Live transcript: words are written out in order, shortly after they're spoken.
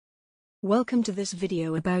Welcome to this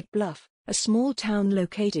video about BLUFF, a small town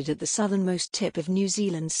located at the southernmost tip of New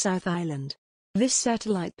Zealand's South Island. This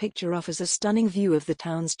satellite picture offers a stunning view of the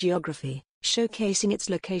town's geography, showcasing its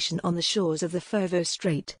location on the shores of the Foveaux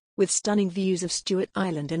Strait, with stunning views of Stewart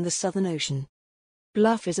Island and the Southern Ocean.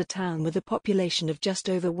 BLUFF is a town with a population of just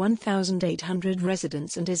over 1,800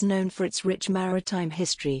 residents and is known for its rich maritime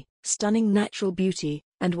history, stunning natural beauty,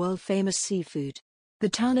 and world-famous seafood. The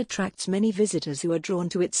town attracts many visitors who are drawn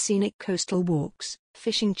to its scenic coastal walks,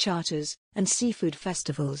 fishing charters, and seafood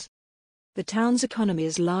festivals. The town's economy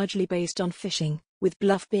is largely based on fishing, with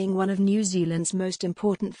BLUFF being one of New Zealand's most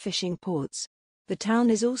important fishing ports. The town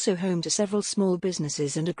is also home to several small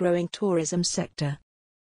businesses and a growing tourism sector.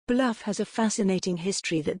 BLUFF has a fascinating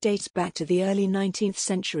history that dates back to the early 19th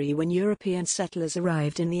century when European settlers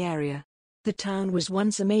arrived in the area. The town was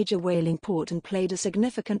once a major whaling port and played a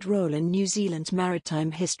significant role in New Zealand's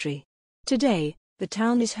maritime history. Today, the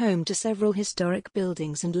town is home to several historic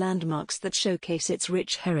buildings and landmarks that showcase its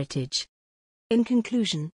rich heritage. In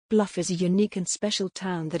conclusion, BLUFF is a unique and special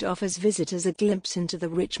town that offers visitors a glimpse into the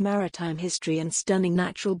rich maritime history and stunning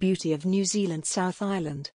natural beauty of New Zealand's South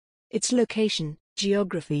Island. Its location,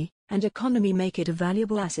 geography, and economy make it a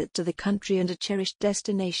valuable asset to the country and a cherished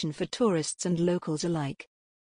destination for tourists and locals alike.